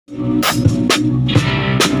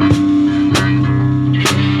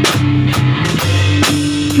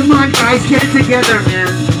guys, get it together, man.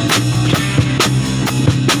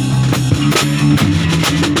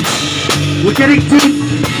 We're getting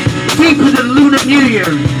deep with the Lunar New Year.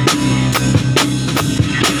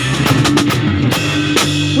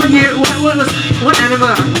 What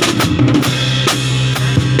anima?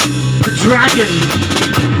 The dragon.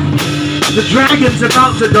 The dragon's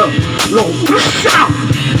about to go.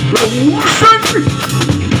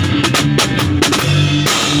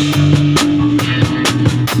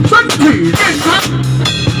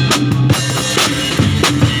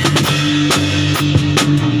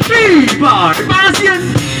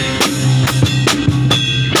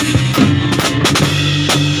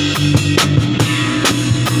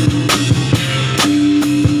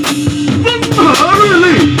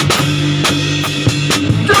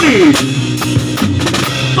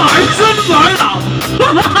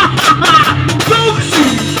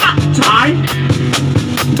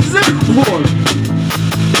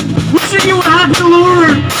 Wishing you a happy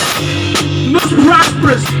Lord, most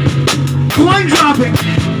prosperous, coin dropping,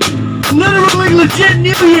 literally legit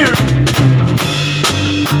New Year.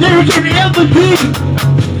 There can ever be.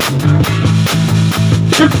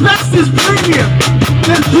 The best is premium,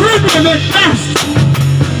 and premium at best.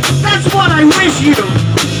 That's what I wish you.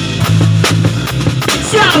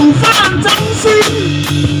 小放掌心。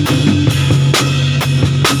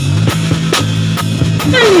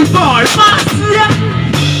180，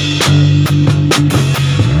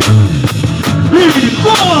雨过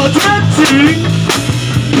天晴，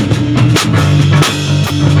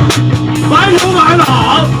白头白老，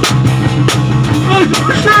不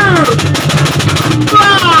是，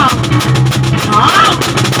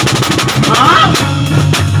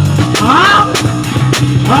好，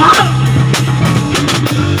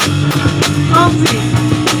恭喜，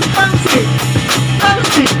恭喜，恭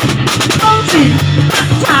喜，恭喜！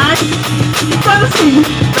 恭喜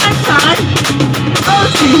发财！恭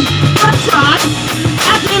喜发财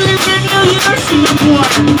 ！Happy Lunar New Year,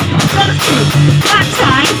 Singapore！ 恭喜发财！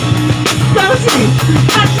恭喜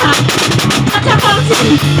发财！大家恭喜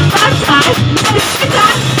发财！恭喜发财！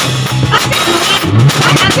恭喜你！大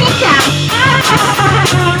家听讲！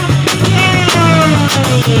耶！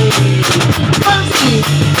恭喜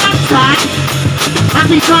发财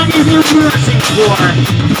 ！Happy Chinese New Year, Singapore！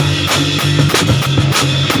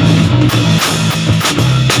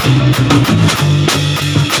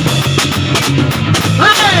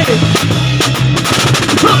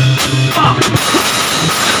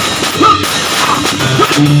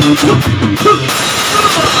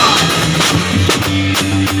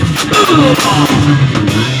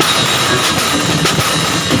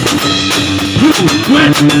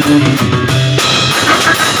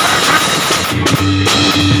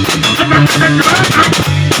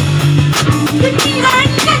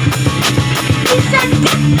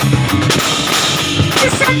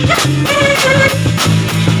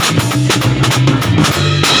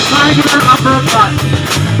 Tiger uppercut.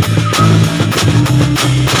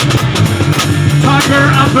 Tiger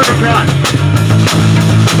uppercut.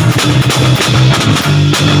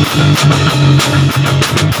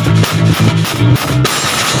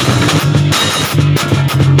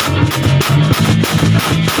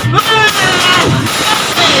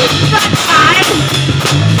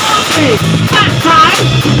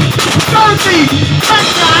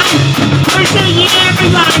 Wishing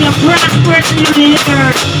everybody a prosperous New Year.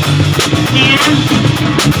 And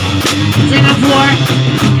Singapore,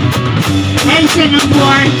 hey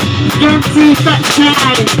Singapore, don't see fat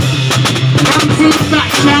chai. Don't see fat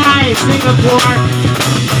chai, Singapore.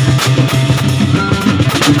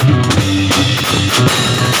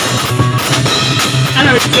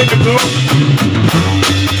 Hello Singapore.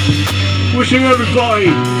 Wishing everybody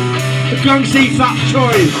a Gang Si Fat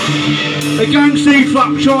Choi. A Gang Si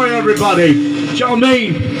Fat Choi, everybody. Do you know what I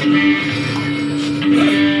mean?